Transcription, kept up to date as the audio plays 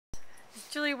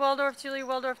Julie Waldorf,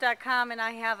 juliewaldorf.com, and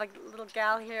I have a little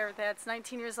gal here that's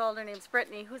 19 years old. Her name's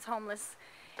Brittany, who's homeless.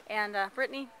 And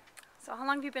Brittany, so how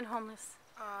long have you been homeless?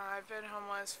 I've been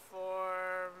homeless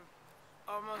for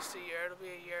almost a year. It'll be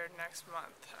a year next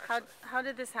month, actually. How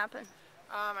did this happen?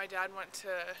 My dad went to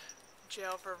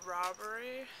jail for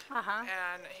robbery,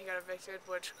 and he got evicted,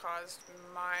 which caused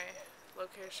my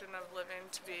location of living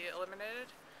to be eliminated.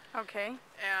 Okay.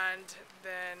 And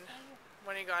then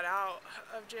when he got out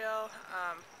of jail,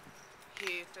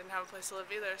 he didn't have a place to live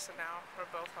either, so now we're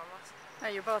both homeless. Oh,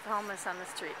 you're both homeless on the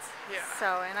streets. Yeah.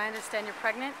 So, and I understand you're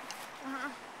pregnant?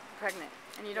 Pregnant.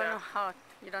 And you don't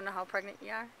know how pregnant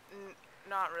you are?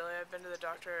 Not really. I've been to the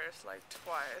doctor like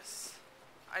twice.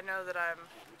 I know that I'm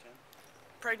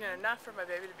pregnant enough for my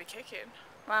baby to be kicking.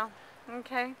 Wow.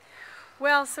 Okay.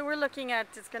 Well, so we're looking at,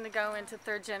 it's going to go into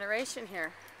third generation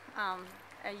here.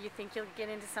 You think you'll get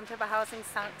into some type of housing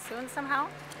soon somehow?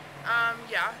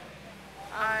 Yeah.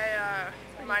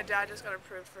 My dad just got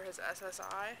approved for his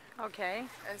SSI. Okay.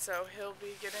 And so he'll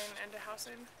be getting into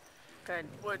housing. Good.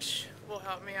 Which will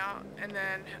help me out. And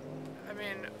then, I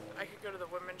mean, I could go to the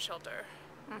women's shelter.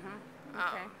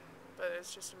 Okay. But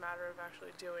it's just a matter of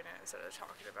actually doing it instead of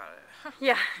talking about it.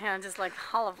 Yeah, just like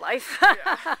all of life.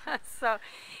 Yeah. So,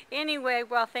 anyway,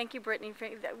 well, thank you, Brittany.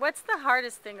 What's the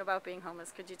hardest thing about being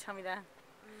homeless? Could you tell me that?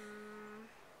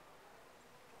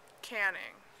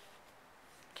 Canning.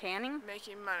 Canning?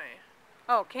 Making money.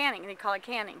 Oh, canning. They call it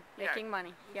canning. Making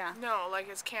money. Yeah. No, like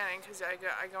it's canning because I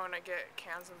go and I get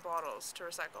cans and bottles to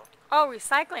recycle. Oh,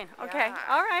 recycling. Okay. Yeah.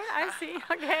 All right. I see.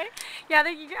 Okay. Yeah,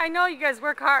 I know you guys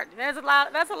work hard. That's a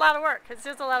lot of work. It's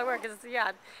just a lot of work.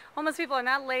 Yeah, homeless people are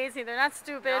not lazy. They're not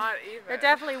stupid. Not even. They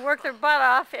definitely work their butt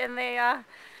off, and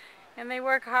they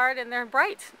work hard, and they're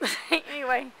bright.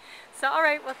 Anyway, so all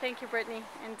right. Well, thank you, Brittany,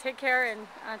 and take care. And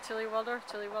Julie Waldorf,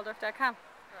 juliewaldorf.com.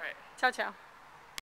 All right. Ciao, ciao.